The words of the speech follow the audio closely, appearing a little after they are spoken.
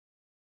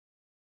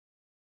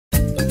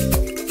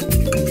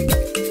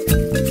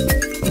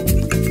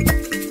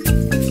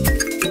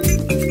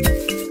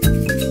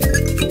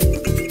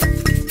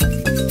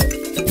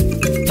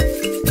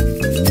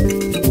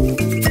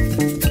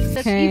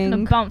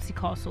bouncy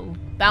castle.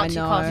 Bouncy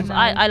castles.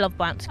 I love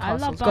bouncy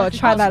castles. Got to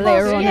try that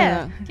later on.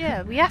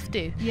 Yeah, we have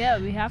to. Yeah,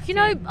 we have to. You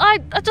know, I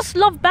just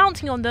love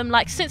bouncing on them.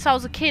 Like since I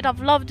was a kid,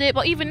 I've loved it.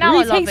 But even now,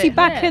 I love it. It takes you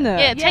back, innit?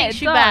 Yeah, it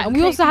takes you back. And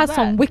we also had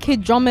some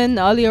wicked drumming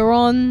earlier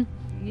on.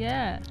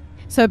 Yeah.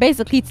 So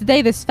basically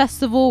today, this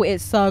festival,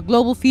 it's a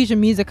Global Fusion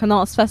Music and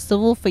Arts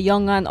Festival for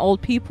young and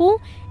old people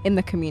in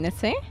the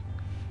community.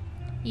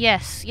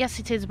 Yes,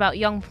 it is about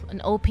young and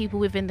old people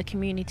within the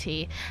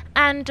community,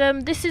 and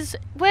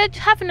we're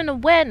having an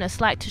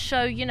awareness, like to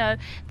show, you know,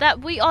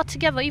 that we are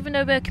together, even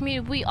though we're a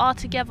community, we are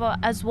together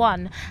as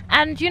one,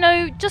 and you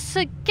know, just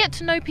to get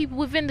to know people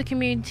within the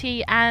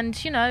community,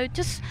 and you know,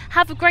 just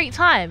have a great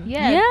time.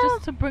 Yeah,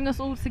 just to bring us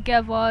all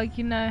together,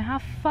 you know,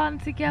 have fun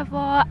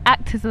together,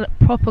 act as a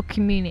proper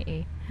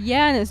community.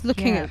 Yeah, and it's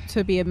looking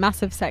to be a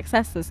massive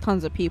success. There's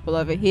tons of people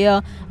over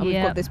here, and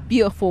we've got this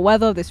beautiful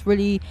weather, this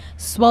really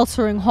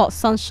sweltering hot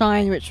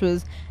sunshine, which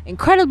was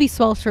incredibly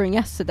sweltering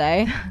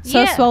yesterday.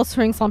 So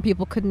sweltering, some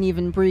people couldn't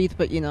even breathe,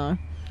 but you know.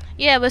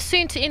 Yeah, we're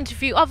soon to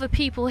interview other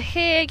people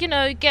here, you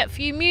know, get a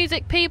few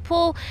music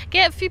people,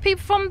 get a few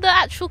people from the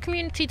actual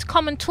community to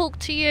come and talk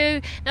to you,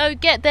 you know,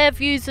 get their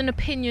views and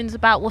opinions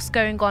about what's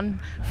going on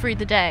through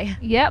the day.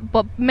 Yeah,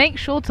 but make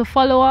sure to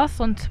follow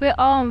us on Twitter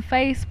and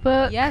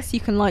Facebook. Yes,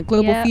 you can like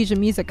Global Fusion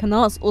Music and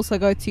Arts. Also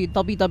go to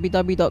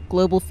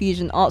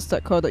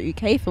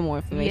www.globalfusionarts.co.uk for more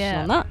information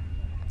on that.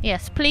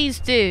 Yes, please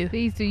do.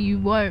 Please do, you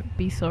won't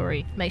be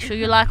sorry. Make sure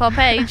you like our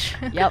page.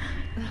 Yep.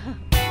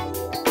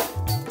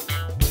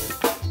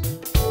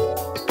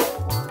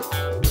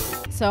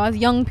 So as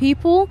young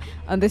people,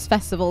 this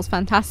festival is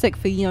fantastic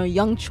for, you know,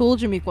 young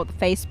children. We've got the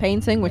face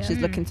painting, which is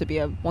looking to be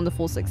a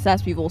wonderful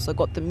success. We've also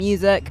got the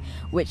music,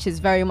 which is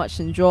very much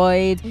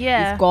enjoyed.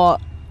 Yeah. We've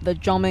got the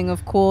drumming,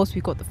 of course.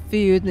 We've got the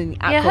food and the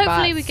acrobats. Yeah,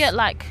 hopefully we get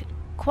like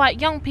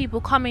quite young people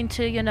coming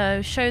to, you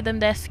know, show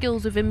them their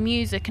skills within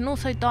music and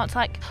also dance,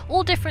 like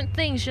all different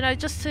things, you know,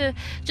 just so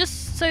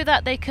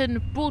that they can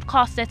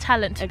broadcast their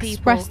talent to people,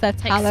 express their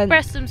talent,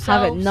 express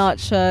themselves, have it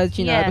nurtured,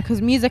 you know,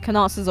 because music and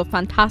arts is a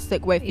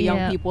fantastic way for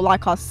young people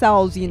like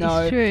ourselves, you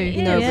know, it's true.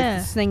 You know, with the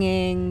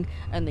singing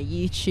and the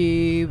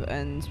YouTube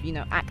and, you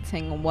know,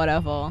 acting and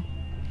whatever.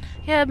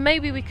 Yeah,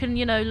 maybe we can,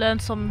 you know, learn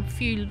some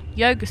few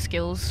yoga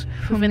skills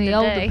from within the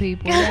older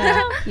people.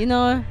 You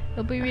know,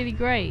 it'll be really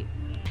great.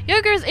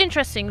 Yoga is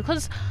interesting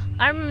because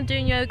I remember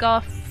doing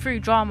yoga through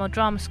drama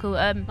school.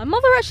 My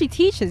mother actually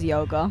teaches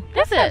yoga.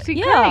 Is it?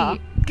 Yeah.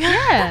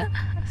 Yeah.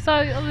 So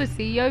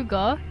obviously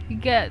yoga, do you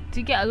get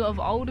a lot of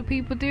older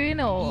people doing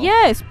it? Or?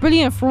 Yeah, it's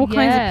brilliant for all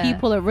kinds of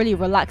people. It really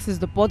relaxes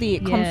the body.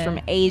 It comes from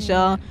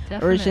Asia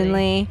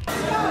originally.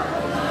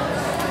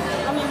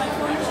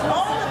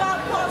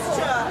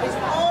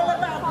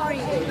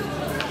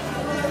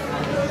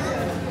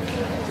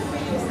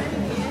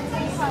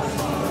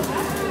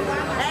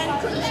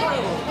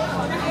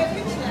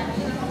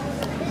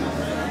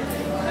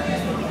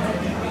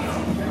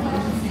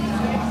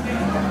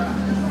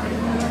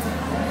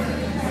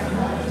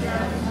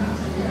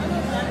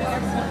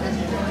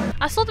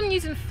 I saw them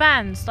using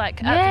fans,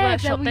 like at the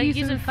workshop. They're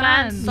using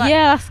fans. Like,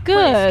 yeah, that's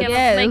good.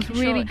 Yeah, it was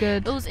really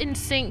good. It was in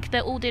sync. They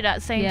all did it at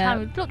the same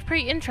time. It looked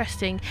pretty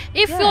interesting.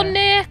 If you're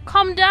near,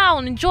 come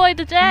down, enjoy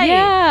the day.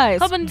 Yeah,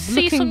 come and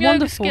see some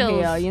yoga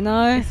skills. Here, you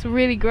know, it's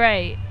really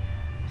great.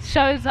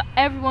 Shows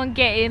everyone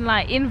getting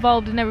like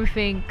involved in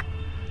everything,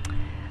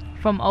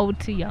 from old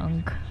to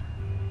young.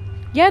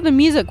 Yeah, the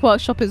music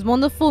workshop is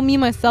wonderful. Me,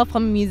 myself,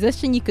 I'm a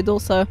musician. You could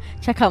also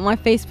check out my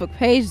Facebook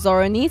page,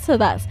 Zoronita.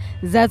 That's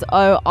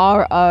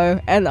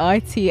Zoronita.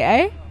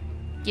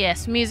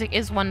 Yes, music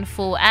is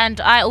wonderful. And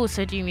I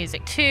also do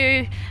music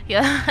too.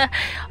 Yeah.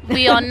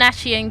 We are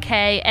Nachi and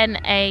K,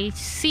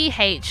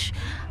 N-A-C-H,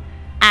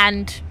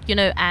 and, you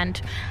know, and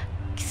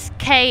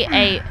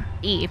K-A-E.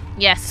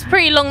 Yes,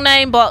 pretty long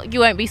name, but you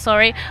won't be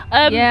sorry.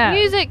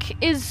 Music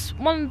is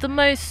one of the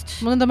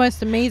most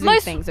amazing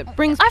things. It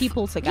brings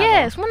people together.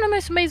 Yeah, it's one of the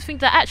most amazing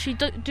things that actually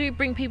do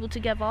bring people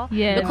together.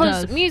 Yeah,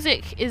 because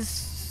music is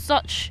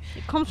such.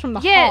 It comes from the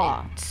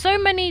heart.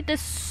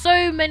 There's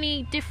so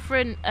many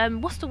different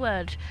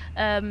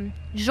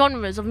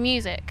genres of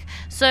music.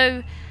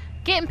 So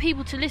getting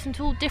people to listen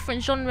to all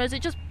different genres,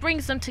 it just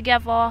brings them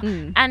together,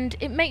 and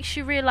it makes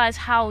you realize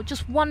how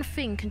just one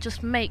thing can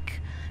just make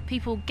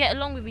people get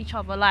along with each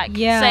other. Like,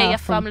 say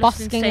if I'm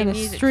listening to in the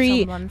music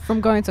street, to someone, from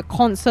going to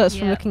concerts,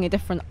 from looking at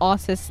different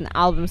artists and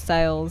album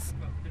sales.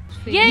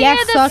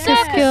 There's circus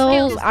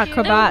skills,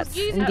 acrobats,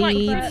 indeed. Like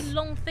really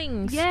long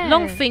things.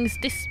 Long things.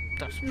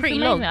 That's pretty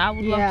long. I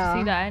would love to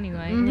see that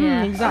anyway.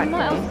 Exactly.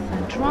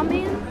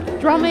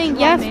 Drumming.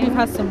 Yes, we've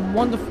had some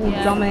wonderful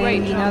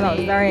drumming. You know, that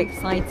was very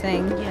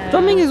exciting.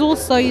 Drumming is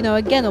also, you know,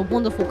 again, a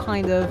wonderful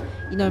kind of,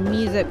 you know,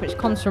 music which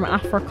comes from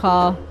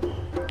Africa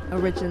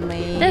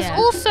originally. There's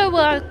also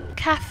a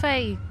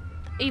cafe,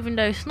 even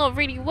though it's not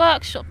really a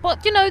workshop,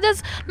 but you know,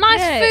 there's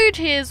nice food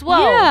here as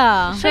well.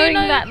 Yeah, showing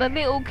that the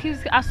little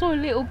kids. I saw a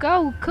little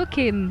girl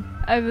cooking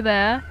over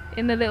there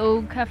in the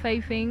little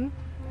cafe thing.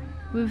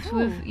 With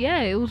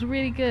it was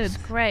really good. It's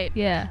great.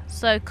 Yeah.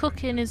 So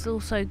cooking is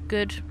also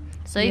good.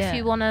 So if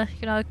you wanna,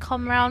 you know,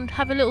 come around,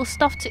 have a little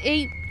stuff to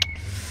eat,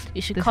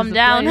 you should This come is the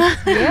down. place.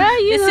 Yeah,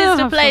 you This know, is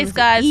the have place, something to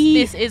guys. eat.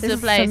 This is the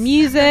place. Some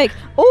music.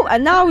 Oh,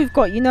 and now we've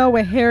got,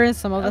 we're hearing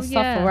some other Oh,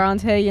 stuff yeah.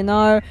 around here,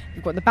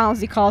 We've got the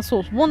bouncy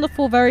castle. It's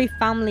wonderful, very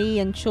family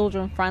and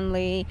children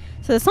friendly.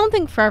 So there's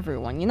something for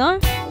everyone,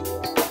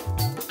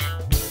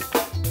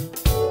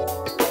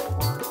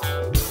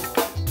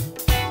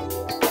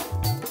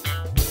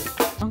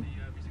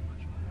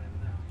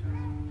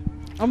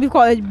 And we've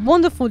got a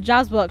wonderful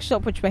jazz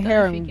workshop which we're Don't know if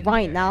you hearing can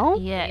right hear it. now.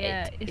 Yeah,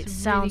 It's it really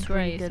sounds great.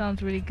 really It good.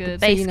 sounds really good.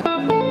 bass-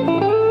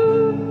 So,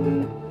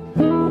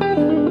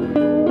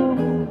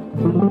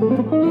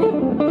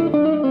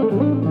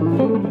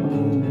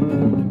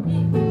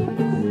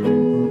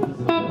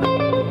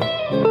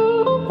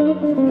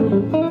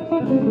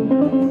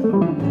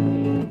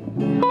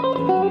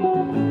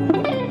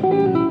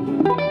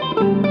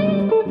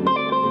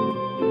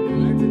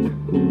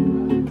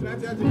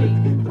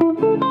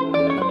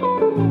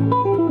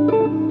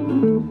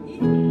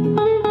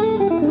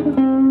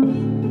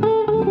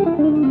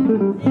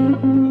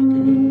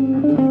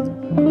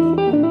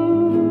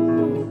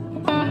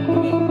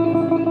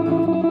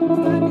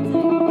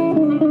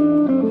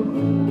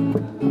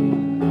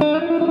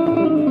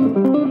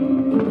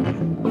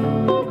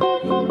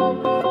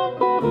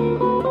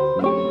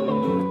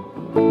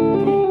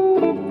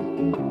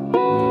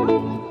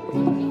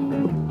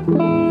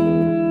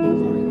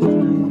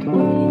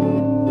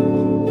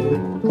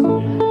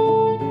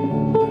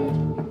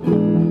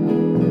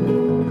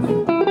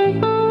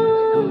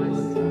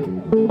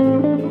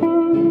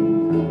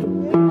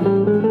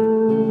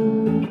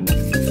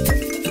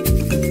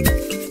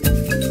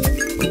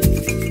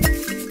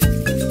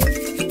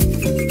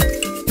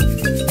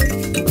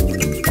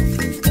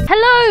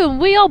 Hello,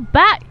 we are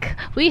back.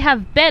 We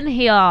have Ben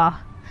here.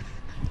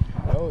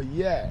 Oh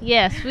yeah.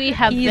 Yes, we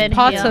have he's Ben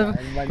part here. of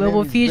And my Global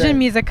name is Fusion Ben.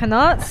 Music and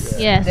Arts.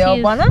 Yes, The he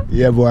is- Albana.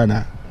 Yeah,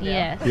 Buana.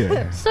 Yes.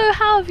 Yeah. So,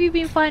 how have you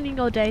been finding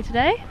your day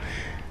today?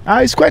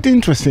 It's quite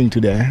interesting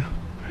today.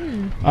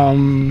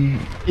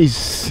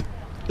 It's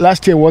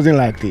last year wasn't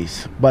like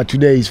this, but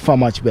today is far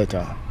much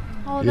better.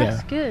 Oh, Yeah.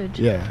 that's good.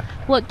 Yeah.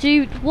 What do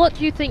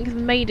you think has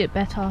made it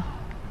better?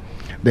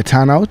 The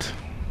turnout.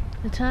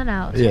 The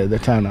turnout. Yeah, the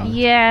turnout.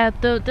 Yeah,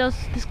 there's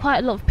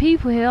quite a lot of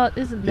people here,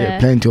 isn't there? Yeah,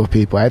 plenty of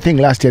people. I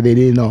think last year they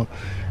didn't know,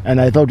 and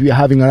I thought we were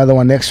having another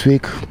one next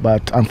week,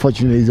 but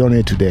unfortunately it's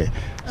only today.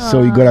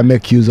 So we gotta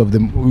make use of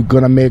them. We're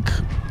gonna make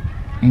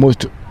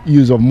most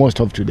use of most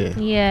of today.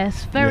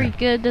 Yes, very Yeah.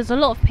 good. There's a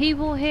lot of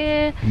people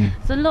here.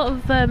 There's a lot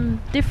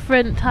of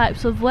different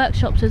types of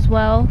workshops as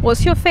well.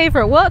 What's your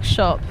favorite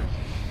workshop?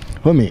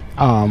 Homie,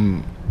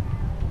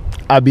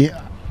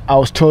 I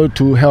was told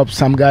to help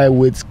some guy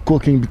with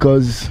cooking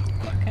because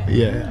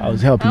I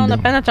was helping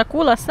them. Napenda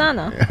chakula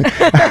sana.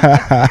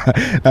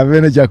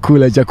 Napenda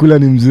chakula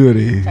ni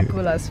mzuri.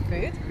 Chakula's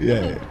food.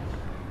 Yeah,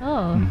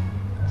 Oh,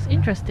 it's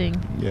interesting.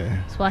 yeah.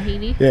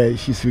 Swahili. Yeah,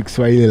 she speaks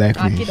Swahili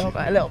like me.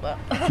 Kidogo, a little bit.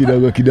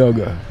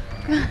 Kidogo.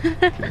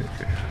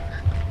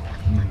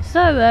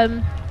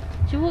 So,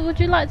 would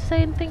you like to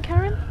say anything,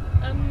 Karen?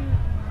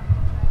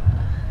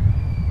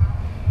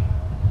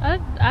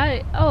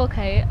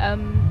 Okay.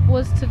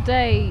 Was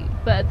today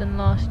better than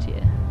last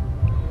year?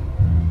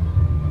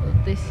 Or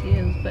this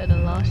year was better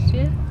than last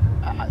year?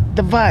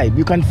 The vibe,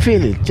 you can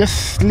feel it.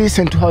 Just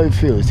listen to how it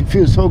feels. It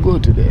feels so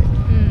good today.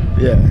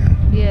 Yeah.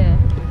 Yeah.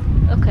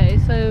 Okay,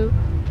 so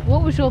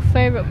what was your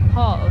favourite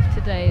part of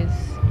today's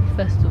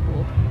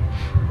festival?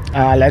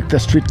 I like the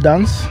street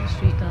dance. The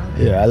street dance.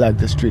 Yeah, I like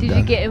the street Did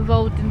dance. you get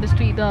involved in the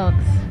street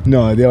dance?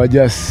 No, they were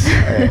just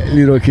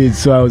little kids,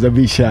 so I was a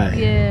bit shy.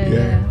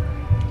 Yeah.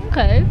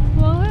 Okay,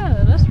 well,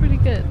 yeah, that's really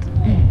good.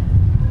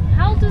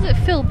 How does it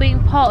feel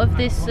being part of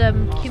this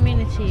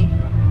community?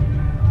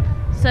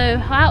 So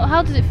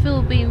how does it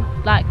feel being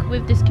like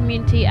with this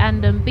community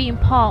and being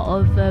part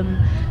of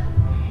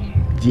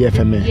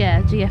GFMA.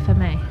 Yeah,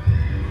 GFMA.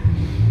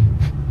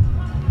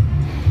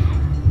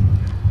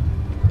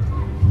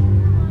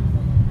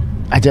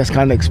 I just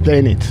can't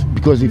explain it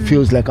because it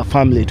feels like a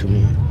family to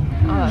me.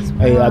 Oh, that's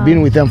I've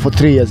been with them for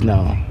 3 years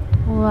now.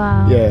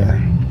 Wow. Yeah.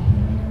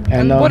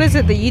 And what is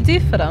it that you do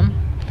for them?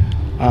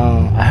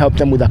 I help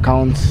them with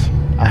accounts.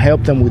 I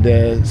help them with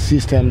their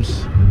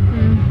systems.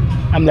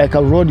 I'm like a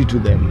roadie to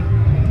them.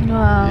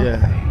 Wow.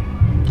 Yeah.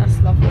 That's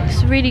lovely.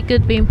 It's really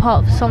good being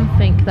part of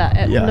something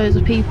that Yeah. loads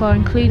of people are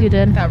included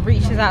in. That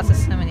reaches out to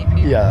so many people.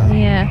 Yeah.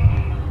 Yeah.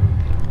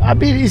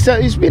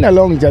 It's been a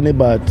long journey,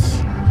 but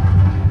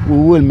we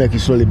will make it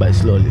slowly by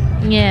slowly.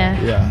 Yeah.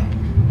 Yeah.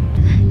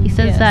 He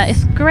says Yes. that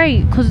it's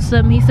great because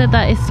he said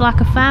that it's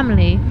like a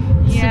family.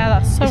 Yeah,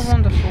 that's so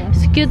wonderful.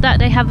 It's good that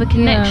they have a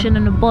connection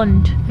and a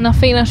bond. And I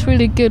think that's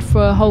really good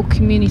for a whole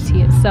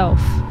community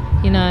itself.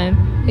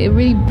 It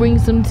really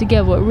brings them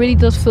together. It really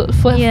does feel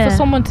for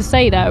someone to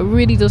say that. It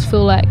really does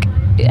feel like,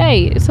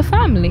 hey, it's a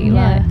family.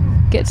 Yeah.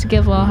 Like, get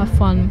together, have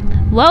fun.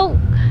 Well,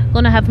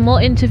 gonna have more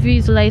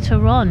interviews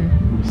later on.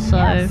 So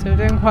Yes, we're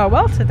doing quite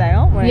well today,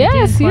 aren't we?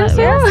 Yes, doing yes,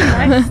 quite well.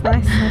 yes.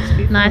 Nice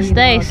before nice you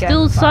day. know, get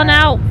Still sun fired.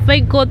 out.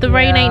 Thank God the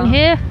rain Yeah. ain't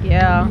here.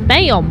 Yeah.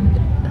 Bam.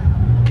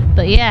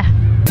 But yeah.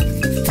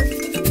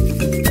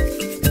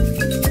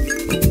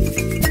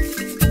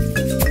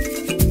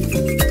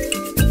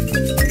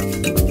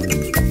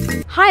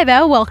 Hi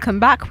there, welcome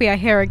back. We are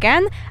here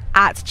again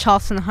at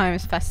Charlton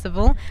Homes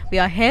Festival. We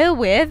are here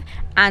with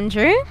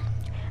Andrew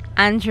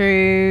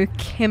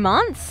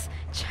Kimuli,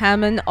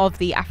 Chairman of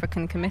the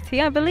African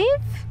Committee, I believe.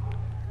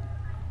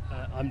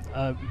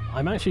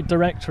 I'm actually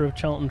Director of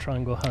Charlton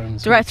Triangle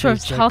Homes. Director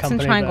of Charlton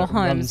Triangle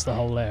Homes. Runs the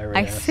whole area.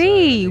 I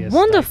see,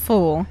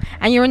 wonderful.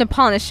 And you're in a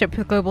partnership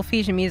with Global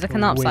Fusion Music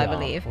and Arts, I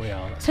believe. We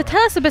are. So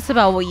tell us a bit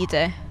about what you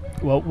do.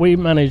 Well, we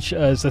manage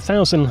there's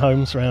 1,000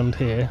 homes around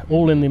here,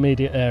 all in the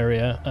immediate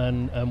area,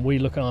 and we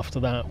look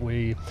after that.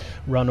 We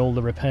run all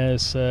the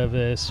repairs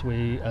service,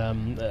 we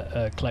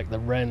collect the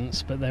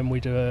rents, but then we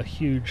do a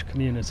huge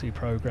community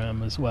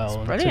program as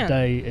well. And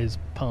today is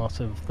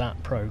part of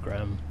that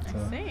program.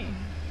 I see.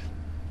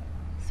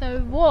 So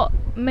what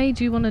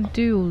made you want to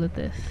do all of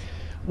this?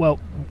 Well,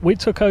 we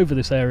took over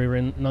this area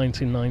in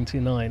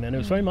 1999, and it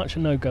was very much a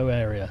no-go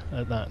area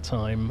at that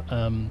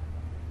time.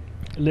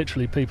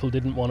 Literally, people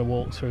didn't want to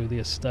walk through the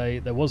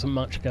estate. There wasn't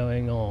much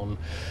going on.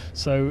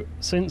 So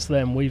since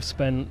then, we've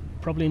spent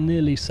probably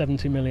nearly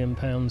 £70 million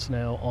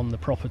now on the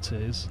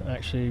properties,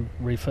 actually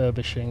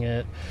refurbishing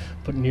it,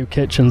 put new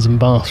kitchens and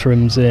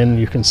bathrooms in.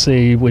 You can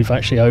see we've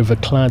actually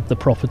overclad the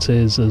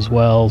properties as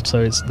well,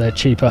 so they're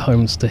cheaper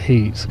homes to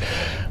heat.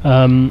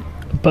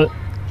 But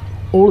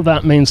all of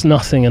that means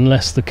nothing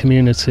unless the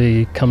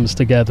community comes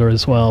together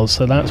as well.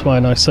 So that's why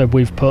I said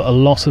we've put a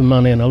lot of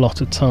money and a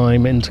lot of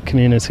time into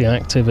community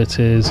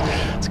activities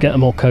to get a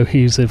more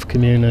cohesive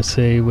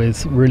community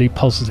with really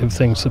positive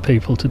things for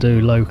people to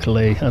do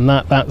locally. And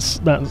that's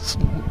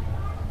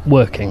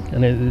working.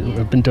 And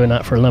we've been doing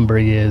that for a number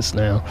of years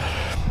now.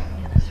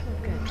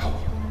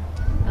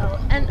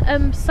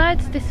 And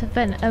besides this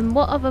event,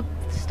 what other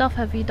stuff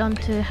have you done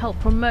to help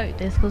promote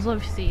this? Because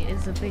obviously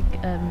it's a big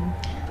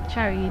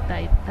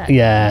charity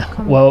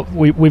well,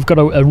 we've got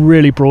a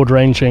really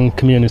broad-ranging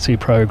community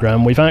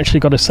program. We've actually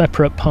got a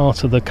separate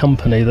part of the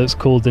company that's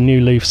called the New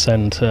Leaf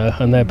Centre,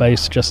 and they're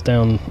based just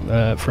down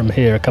from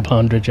here, a couple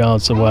hundred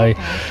yards away,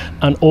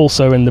 and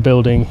also in the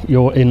building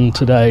you're in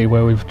today,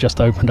 where we've just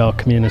opened our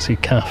community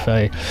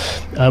cafe.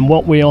 And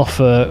what we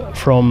offer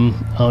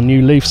from our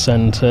New Leaf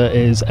Centre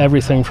is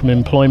everything from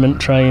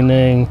employment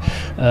training,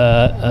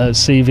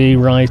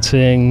 CV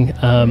writing,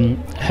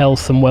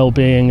 health and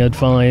well-being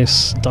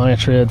advice,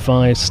 dietary advice,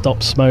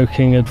 stop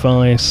smoking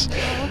advice.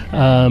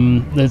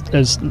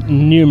 There's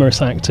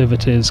numerous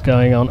activities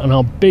going on, and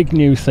our big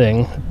new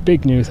thing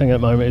at the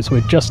moment is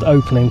we're just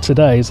opening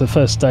today. Is the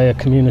first day a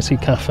community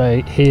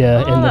cafe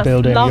here in the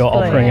building you're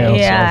operating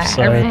out of.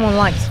 So everyone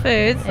likes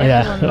food.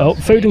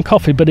 Food and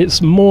coffee, but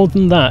it's more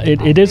than that.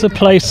 It is a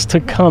place to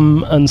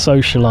come and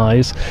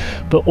socialise,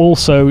 but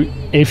also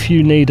if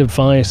you need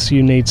advice,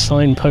 you need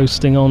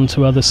signposting on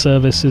to other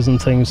services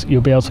and things,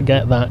 you'll be able to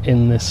get that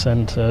in this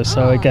centre.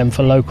 So again,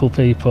 for local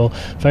people,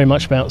 very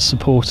much about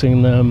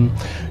supporting them,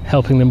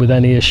 helping them with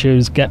any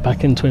issues, get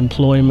back into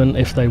employment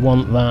if they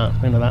want that,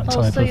 that type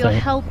of thing. So you're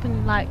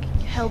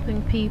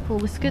helping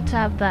people. It's good to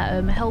have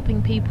that,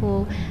 helping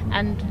people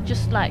and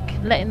just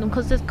letting them,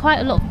 because there's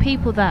quite a lot of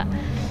people that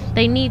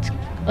they need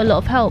a lot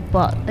of help,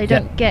 but they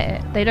don't get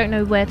it. They don't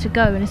know where to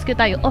go, and it's good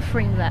that you're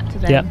offering that to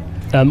them.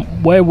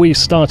 Where we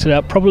started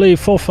out probably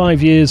 4 or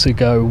 5 years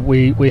ago,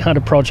 we had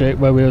a project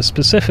where we were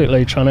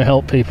specifically trying to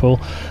help people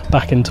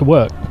back into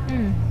work.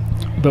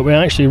 But we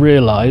actually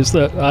realised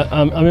that,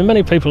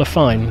 many people are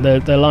fine,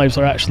 their lives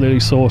are absolutely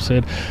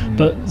sorted,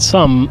 but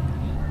some,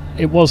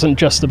 it wasn't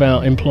just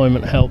about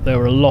employment help, there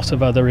were a lot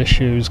of other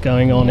issues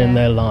going on in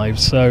their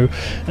lives. So,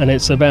 and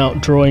it's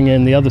about drawing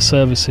in the other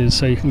services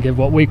so you can give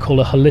what we call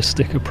a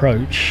holistic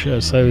approach,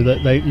 so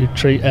that you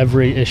treat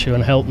every issue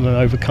and help them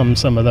overcome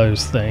some of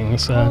those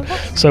things.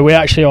 So we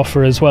actually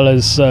offer, as well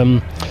as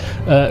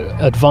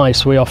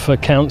advice, we offer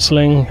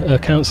counselling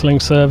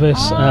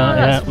service.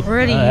 That's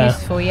really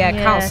useful.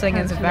 Counselling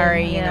is a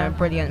very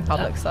brilliant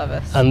public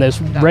service. And there's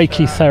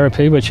Reiki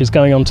therapy, which is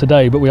going on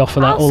today, but we offer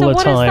that all the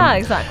time. So what is that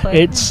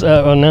exactly? It's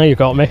well, now you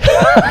got me.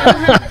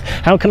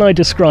 How can I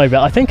describe it?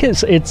 I think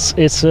it's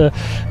a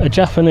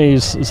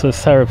Japanese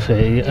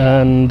therapy,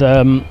 and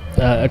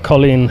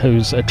Colleen,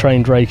 who's a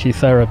trained Reiki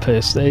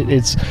therapist,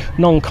 it's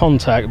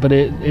non-contact, but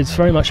it's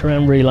very much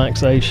around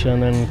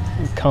relaxation and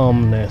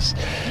calmness.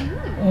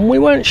 We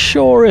weren't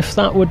sure if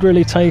that would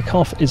really take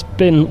off. It's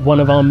been one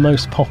of our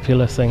most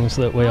popular things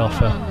that we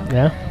offer.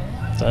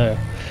 So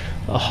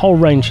a whole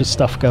range of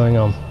stuff going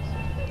on.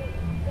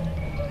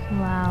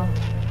 Wow.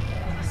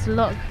 A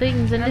lot of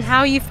things. And how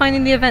are you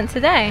finding the event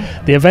today?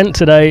 The event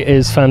today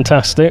is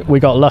fantastic. We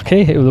got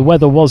lucky. The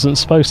weather wasn't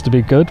supposed to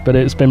be good, but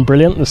it's been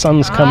brilliant. The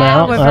sun's come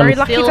out. We're very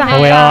lucky to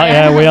have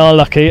that. We are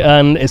lucky,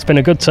 and it's been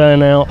a good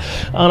turnout.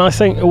 And I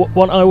think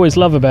what I always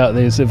love about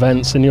these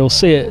events, and you'll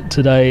see it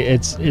today,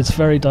 it's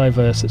very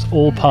diverse. It's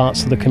all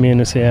parts of the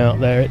community out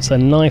there. It's a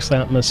nice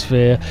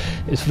atmosphere.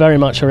 It's very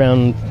much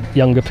around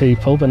younger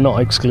people, but not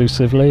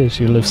exclusively, as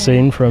you'll have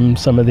seen from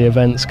some of the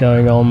events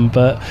going on.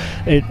 But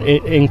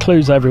it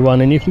includes everyone,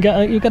 and you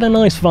get a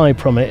nice vibe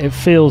from it. It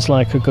feels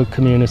like a good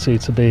community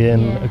to be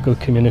in, a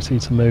good community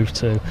to move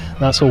to.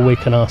 That's all we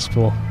can ask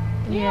for.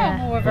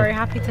 Well, we're very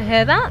happy to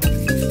hear that.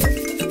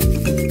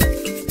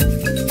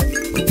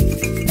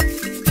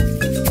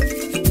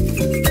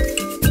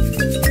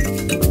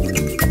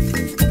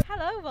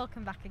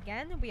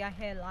 we are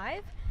here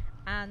live,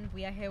 and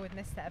we are here with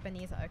Mr.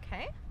 Ebenezer.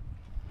 Okay.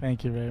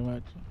 Thank you very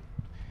much.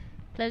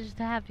 Pleasure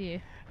to have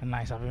you. And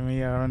nice having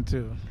me around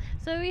too.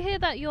 So we hear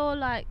that you're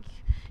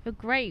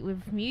great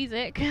with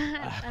music.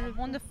 And a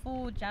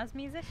wonderful jazz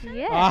musician.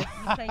 Yeah.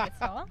 You play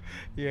guitar.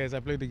 Yes, I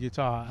play the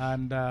guitar,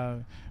 and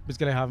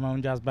basically I have my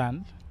own jazz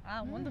band.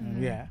 Ah, wonderful.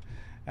 Yeah,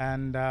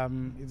 and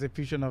it's a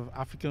fusion of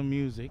African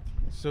music,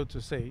 so to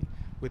say,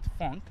 with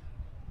funk.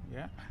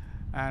 Yeah,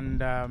 and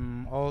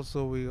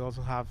we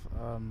also have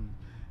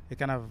a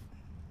kind of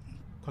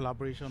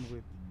collaboration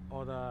with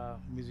other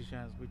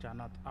musicians which are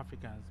not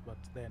Africans, but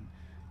then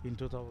in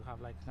total we have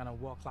like kind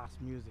of world-class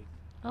music.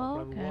 Oh,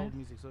 probably okay. world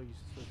music, so to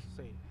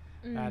say.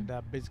 And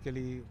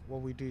basically what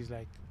we do is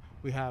like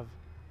we have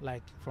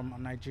like from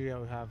Nigeria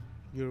we have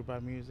Yoruba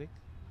music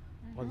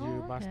or the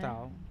Yoruba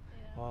style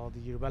or the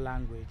Yoruba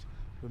language.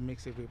 We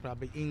mix it with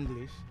probably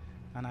English,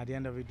 and at the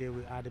end of the day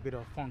we add a bit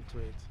of funk to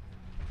it.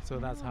 So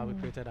that's how we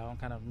created our own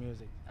kind of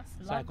music. That's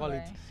So I call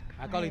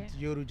it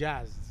Yoru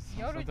jazz,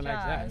 Yoru something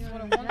jazz. like that.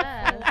 What a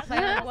wonderful play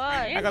on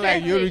words. I call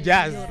it Yoru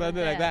jazz, Yoru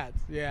something like jazz. that.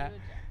 Yeah.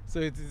 So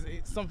it's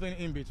something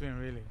in between,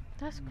 really.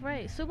 That's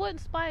great. So what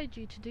inspired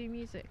you to do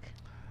music?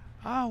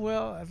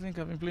 Well, I think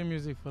I've been playing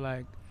music for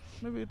like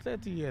maybe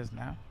 30 years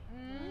now.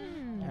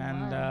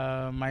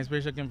 And my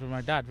inspiration came from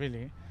my dad,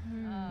 really.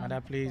 My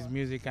dad plays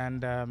music,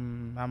 and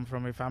I'm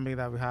from a family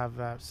that we have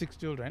 6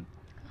 children.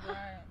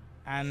 Right.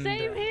 Same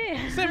And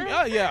here. Same.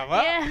 Oh yeah.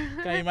 Well,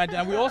 Yeah. can you imagine?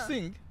 And we all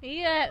sing.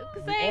 Yeah,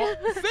 We same.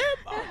 all- same.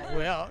 Oh,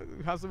 well,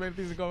 we have so many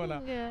things going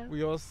on. Yeah.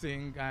 We all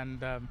sing, and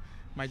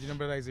my junior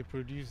brother is a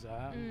producer.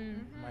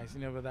 My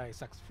senior brother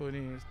is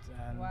saxophonist,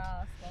 and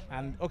Wow, that's lovely.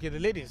 and okay, the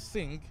ladies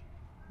sing,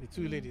 the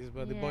 2 ladies,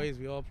 but the Yeah. boys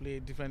we all play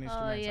different Oh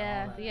instruments. and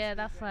yeah, all that. yeah,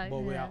 that's like. But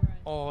we yeah. are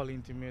all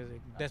into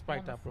music, despite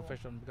our wonderful.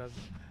 profession, because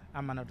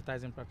I'm an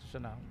advertising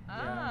practitioner.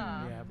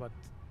 Ah. Yeah, but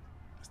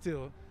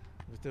still,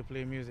 we still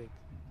play music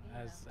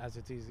as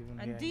it is even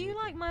here. And do in you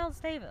UK. like Miles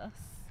Davis?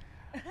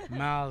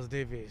 Miles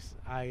Davis?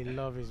 I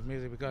love his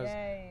music because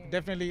Yay.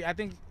 definitely, I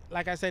think,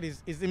 like I said,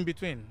 it's in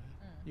between.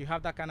 You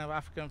have that kind of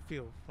African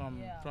feel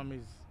from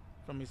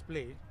his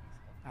play,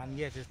 and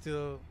yet it's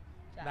still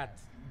that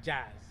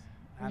jazz,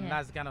 and Yeah.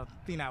 that's the kind of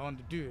thing I want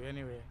to do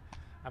anyway.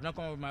 I've not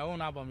come up with my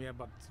own album yet,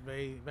 but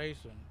very very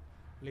soon,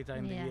 later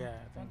in the Yeah. year,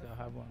 I think I'll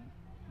have one.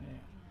 Yeah.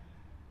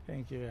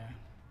 Thank you.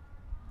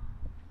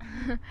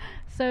 Yeah.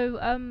 So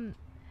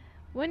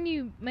when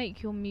you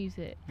make your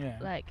music, Yeah.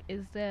 like,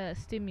 is there a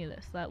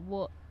stimulus? Like,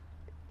 what,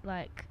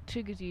 like,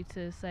 triggers you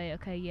to say,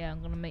 okay, yeah,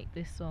 I'm gonna make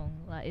this song?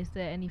 Like, is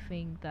there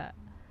anything that,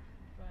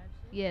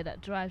 that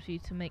drives you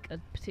to make a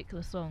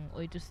particular song,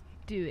 or you just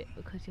do it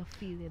because you're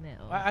feeling it?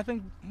 Or I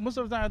think most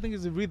of the time, I think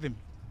it's the rhythm.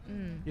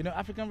 Mm, You know,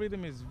 African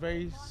rhythm is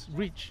very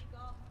rich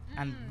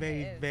and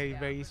very, is, very, yeah.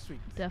 very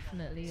sweet.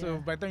 definitely. So Yeah.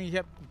 by the time you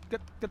hear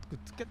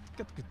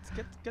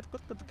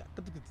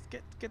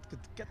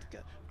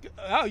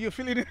how you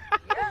feeling it?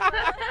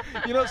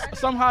 You know,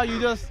 somehow you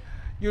just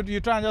you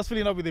try and just fill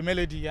it up with the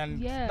melody, and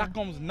Yeah. that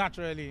comes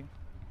naturally.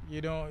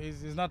 You know,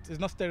 it's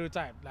not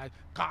stereotyped like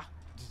ka.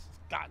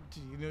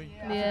 You know,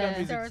 African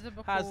music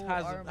Stereotypical has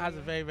a R&B.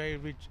 very very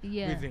rich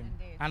Yeah. rhythm,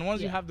 Indeed. and once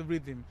you Yeah. have the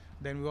rhythm,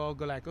 then we all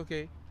go like,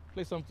 okay,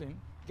 play something,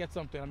 get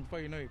something, and before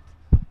you know it,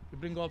 you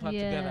bring all that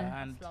together,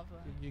 Yeah. and That's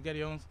lovely. you get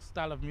your own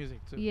style of music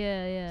too.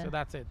 Yeah, yeah. So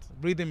that's it.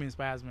 Rhythm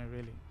inspires me,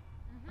 really.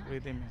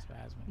 Rhythm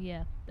inspires me.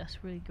 Yeah,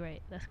 that's really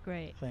great. That's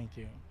great. Thank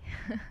you.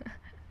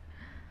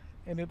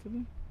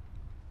 Anything?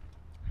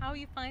 How are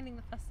you finding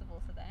the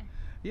festival today?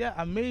 Yeah,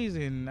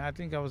 amazing. I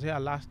think I was here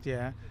last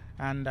year,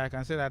 and I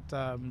can say that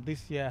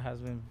this year has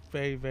been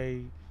very,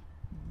 very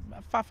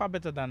far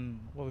better than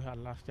what we had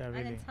last year, And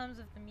really. in terms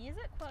of the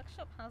music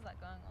workshop, how's that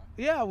going on?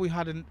 Yeah, we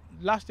had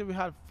last year we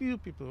had few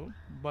people,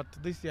 but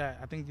this year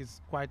I think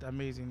it's quite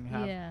amazing.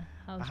 Yeah.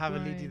 I have a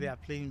lady there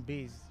playing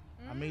bass,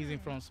 amazing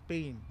from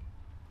Spain,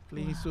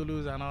 playing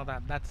solos and all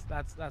that.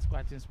 That's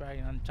quite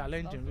inspiring and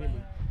challenging,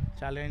 really.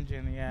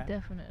 Challenging, yeah.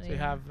 Definitely. So you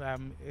have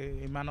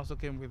a man also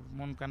came with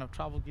one kind of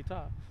travel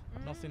guitar.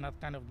 I've not seen that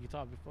kind of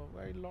guitar before.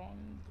 Very long,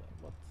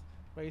 but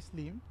very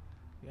slim.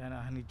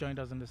 Yeah, and he joined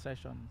us in the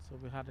session. So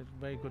we had a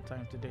very good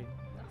time today.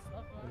 That's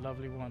lovely. A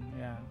lovely one,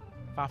 yeah.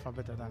 Far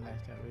better than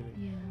last year,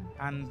 really.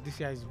 Yeah. And this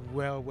year is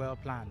well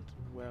planned.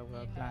 Well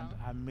planned.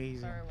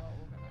 Amazing. Very well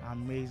organized.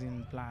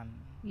 Amazing plan.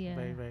 Yeah.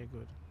 Very, very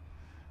good.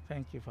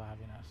 Thank you for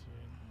having us.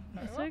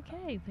 Really. It's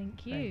okay.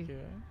 Thank you. Thank you.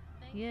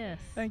 Yes.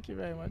 Thank you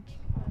very much.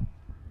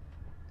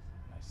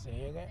 I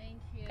say again.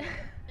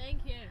 Thank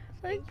you.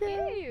 Thank you.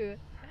 Thank you.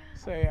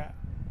 So yeah.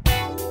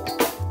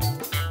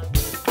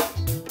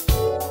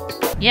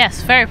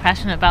 Yes, very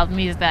passionate about the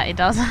music that he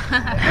does.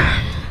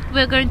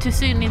 We're going to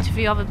soon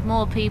interview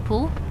more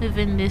people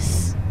within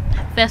this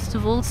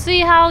festival,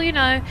 see how,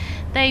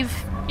 they've,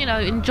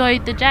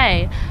 enjoyed the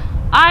day.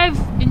 I've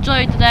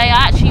enjoyed the day.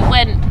 I actually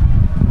went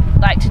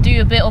to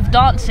do a bit of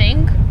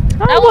dancing.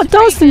 What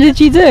dancing did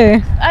you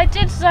do? I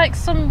did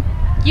some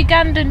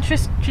Ugandan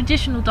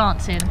traditional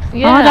dancing.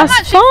 Yeah. Oh,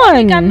 that's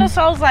fun. Uganda,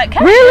 so I was like,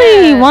 hey,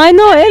 Really? yeah. Why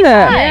not, innit?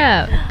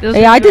 Yeah. It was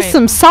Yeah, I did great.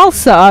 some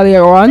salsa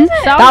earlier on.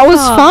 That was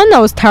Salsa. fun. I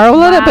was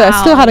terrible at it, but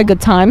I still had a Wow.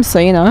 good time. So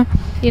you know,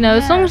 You know,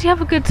 as long as you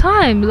have a good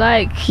time,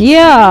 like.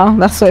 yeah,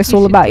 that's what it's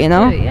all about. You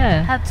know,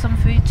 Yeah. Had some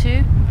food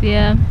too.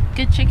 Yeah.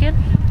 Good chicken.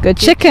 good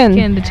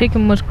chicken. The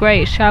chicken was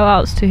great. Shout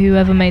outs to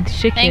whoever made the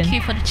chicken. Thank you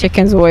for the chicken.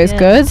 Chicken's always Yeah.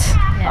 good.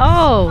 Yes.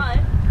 Oh.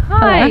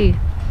 Hi.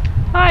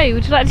 Hi.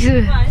 Would you like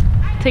to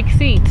take a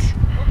seat?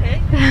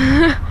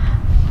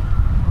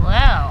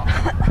 Wow.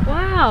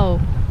 Wow.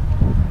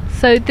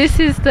 So this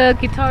is the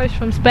guitarist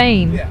from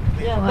Spain.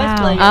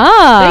 Wow.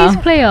 Ah.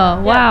 Bass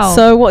player. Wow.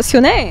 So what's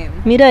your name?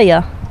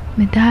 Mireia.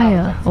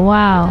 Medaya.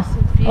 Wow.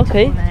 Beautiful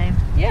Okay. name.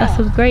 That's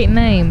a great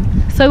name.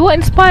 So what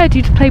inspired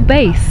you to play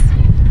bass?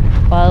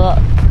 Well,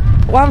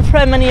 one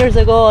friend many years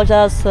ago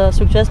just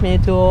suggested me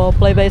to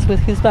play bass with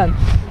his band.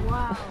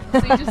 So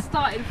you just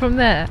started from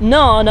there?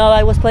 No,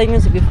 I was playing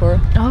music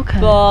before, Okay.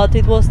 but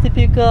it was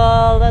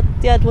typical that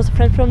it was a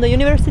friend from the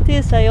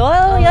university say,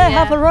 well, I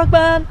have a rock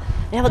band.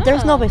 Yeah, but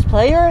there's no bass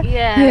player.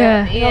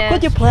 Yeah. You know,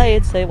 could you play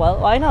it? Say, well,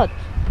 why not?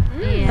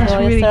 That's So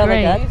I really started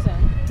great. like that.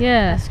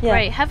 Yeah. Yeah.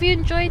 Great. Have you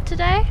enjoyed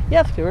today? Yeah,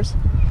 of course.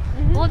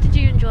 What did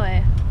you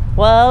enjoy?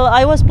 Well,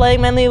 I was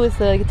playing mainly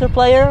with a guitar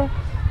player,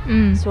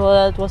 Mm. so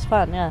that was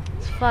fun. Yeah.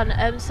 It's fun.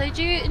 So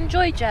do you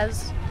enjoy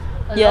jazz?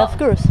 A Yeah, lot? of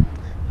course.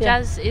 Yeah.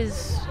 Jazz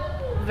is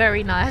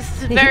very nice.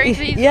 Very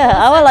peaceful.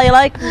 Yeah, well, I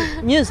like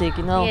music,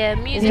 you know. Yeah,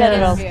 in music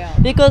general. is.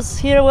 Because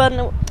here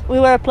when we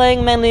were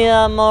playing mainly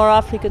more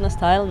African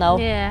style now,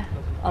 Yeah.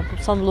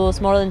 some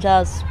blues more than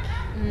jazz.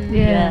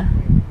 Yeah.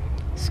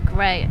 It's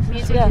great.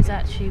 Music Yeah. is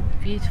actually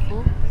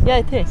beautiful. Yeah,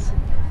 it is.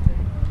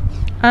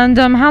 And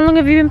how long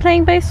have you been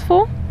playing bass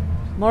for?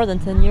 More than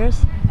 10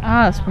 years.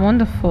 Ah, that's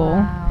wonderful.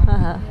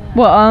 Uh-huh.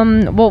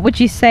 What would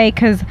you say?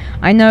 Because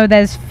I know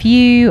there's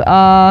few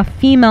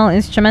female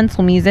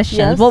instrumental musicians.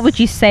 Yes. What would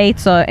you say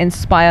to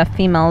inspire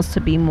females to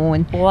be more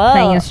in Well,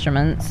 playing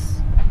instruments?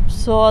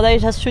 so they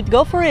just should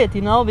go for it,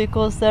 you know,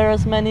 because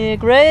there's many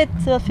great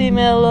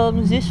female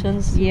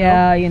musicians. you know.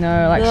 Yeah, you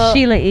know, like The-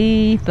 Sheila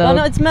E. The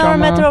No, it's more a drummer.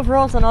 matter of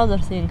roles than other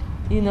thing,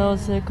 you know,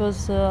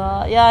 because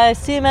I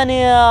see many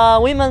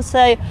women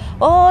say,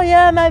 oh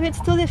yeah, maybe it's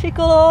too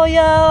difficult, oh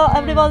yeah,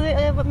 everybody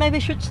maybe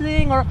should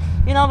sing, or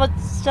you know, but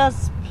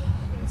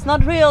it's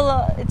not real.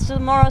 It's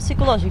more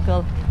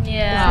psychological.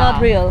 Yeah. It's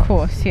not real. Of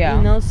course, yeah.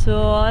 You know,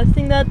 so I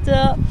think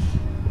that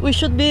we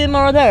should be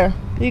more there.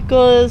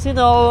 Because you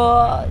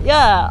know,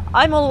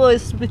 I'm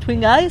always between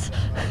guys.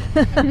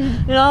 You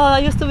know, I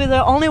used to be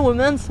the only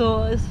woman,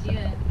 so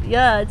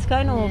it's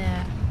kind of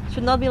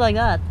should not be like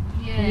that.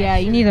 Yeah,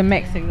 you need a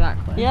mix,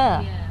 exactly.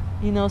 Yeah,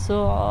 you know,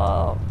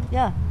 so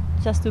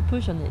just to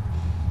push on it.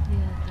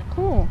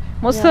 Cool.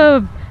 What's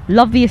the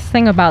loveliest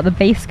thing about the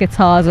bass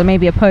guitars, or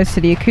maybe opposed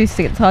to the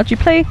acoustic guitar? Do you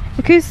play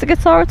acoustic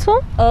guitar at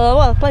all? Well,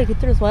 I play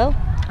guitar as well.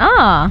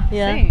 Ah,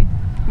 Yeah. see.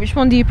 Which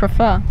one do you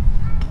prefer?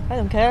 I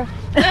don't care.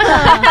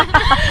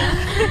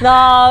 No,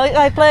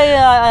 I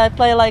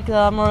play like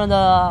more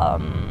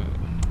the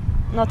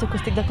not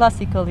acoustic, the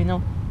classical, you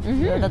know,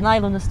 the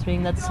nylon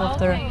string that's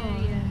softer.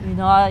 You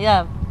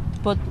know,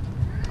 but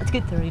it's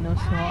guitar, you know,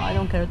 so I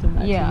don't care too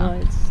much. Yeah. You know,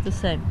 it's the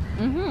same.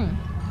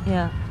 Mm-hmm.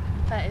 Yeah.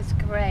 That is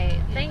great.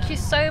 Thank you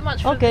so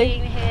much for Okay.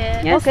 being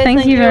here. Yes, Okay,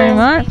 thank you very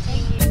much.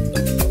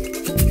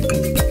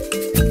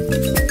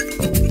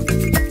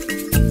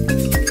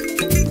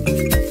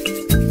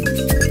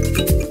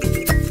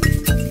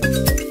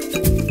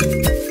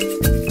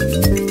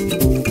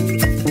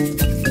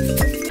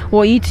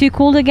 What are you two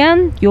called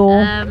again? Your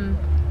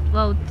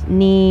Well,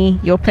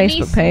 your Denise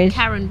Facebook and page.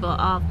 Karen, but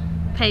our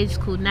page is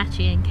called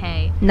Natchy and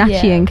K.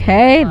 Natchy and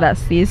Kay,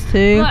 that's these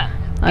two. What?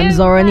 I'm Give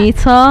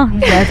Zoranita,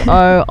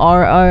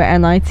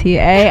 Zoronita,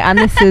 and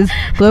this is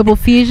Global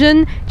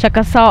Fusion. Check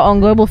us out on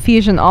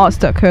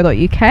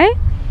globalfusionarts.co.uk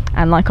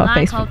and like our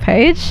Facebook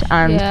page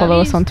and Yeah. follow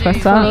us on Please do. Twitter.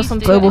 Follow us on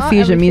Global Twitter,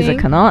 Fusion everything.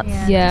 Music and Arts.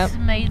 Yeah. It's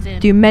amazing.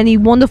 Do many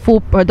wonderful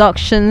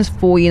productions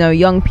for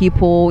young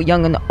people,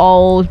 young and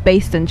old,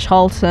 based in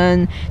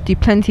Charlton. Do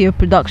plenty of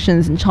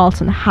productions in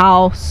Charlton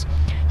House,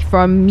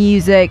 from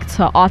music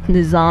to art and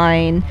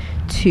design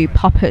to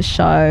puppet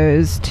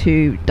shows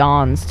to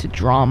dance to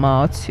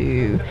drama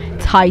to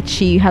Tai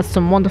Chi. Has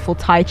some wonderful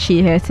Tai Chi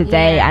here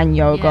today and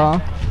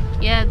yoga.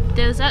 Yeah,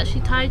 there's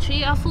actually Tai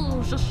Chi. I thought it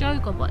was just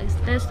yoga, but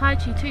there's Tai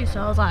Chi too.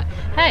 So I was like,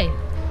 hey,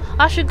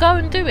 I should go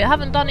and do it. I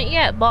haven't done it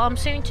yet, but I'm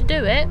soon to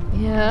do it.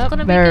 Yeah. It's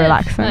gonna Very be good.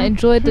 relaxing. I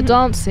enjoyed the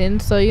dancing,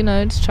 so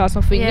just try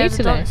something Yeah, new the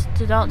today.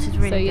 dance is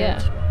really So, good. yeah.